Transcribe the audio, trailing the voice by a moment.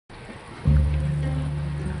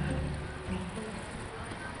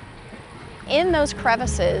in those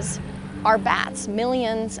crevices are bats,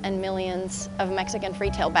 millions and millions of Mexican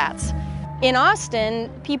free-tailed bats. In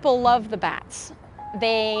Austin, people love the bats.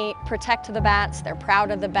 They protect the bats, they're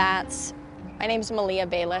proud of the bats. My name is Malia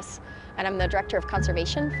Bayless, and I'm the Director of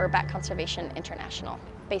Conservation for Bat Conservation International,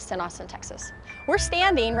 based in Austin, Texas. We're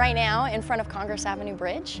standing right now in front of Congress Avenue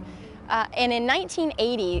Bridge, and in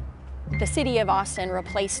 1980, the city of Austin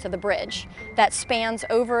replaced the bridge that spans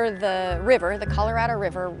over the river, the Colorado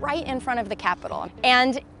River, right in front of the Capitol.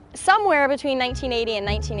 And somewhere between 1980 and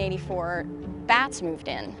 1984, bats moved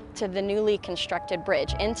in to the newly constructed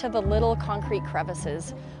bridge, into the little concrete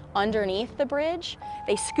crevices underneath the bridge.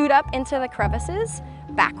 They scoot up into the crevices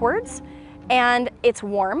backwards, and it's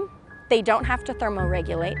warm. They don't have to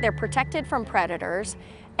thermoregulate. They're protected from predators,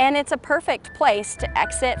 and it's a perfect place to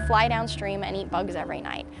exit, fly downstream, and eat bugs every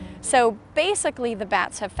night. So basically, the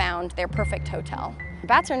bats have found their perfect hotel.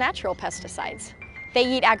 Bats are natural pesticides. They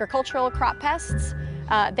eat agricultural crop pests.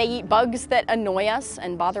 They eat bugs that annoy us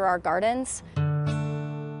and bother our gardens.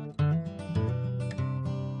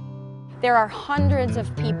 There are hundreds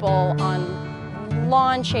of people on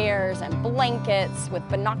lawn chairs and blankets with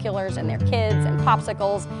binoculars and their kids and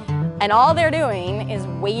popsicles, and all they're doing is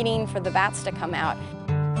waiting for the bats to come out.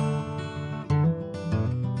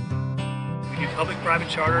 We do public-private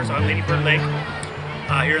charters on Lady Bird Lake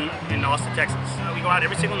here in Austin, Texas. We go out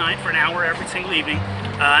every single night for an hour every single evening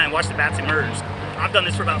and watch the bats emerge. I've done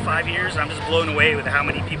this for about 5 years, and I'm just blown away with how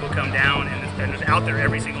many people come down and just out there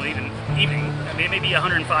every single evening. I mean, it may be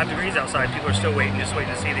 105 degrees outside. People are still waiting, just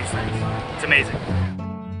waiting to see these things. It's amazing.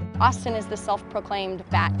 Austin is the self-proclaimed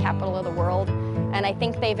bat capital of the world, and I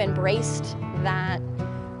think they've embraced that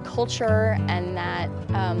culture and that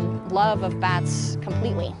love of bats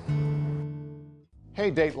completely.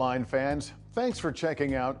 Hey Dateline fans, thanks for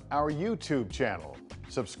checking out our YouTube channel.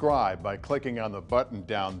 Subscribe by clicking on the button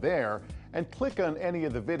down there, and click on any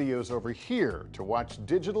of the videos over here to watch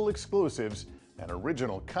digital exclusives and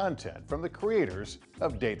original content from the creators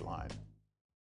of Dateline.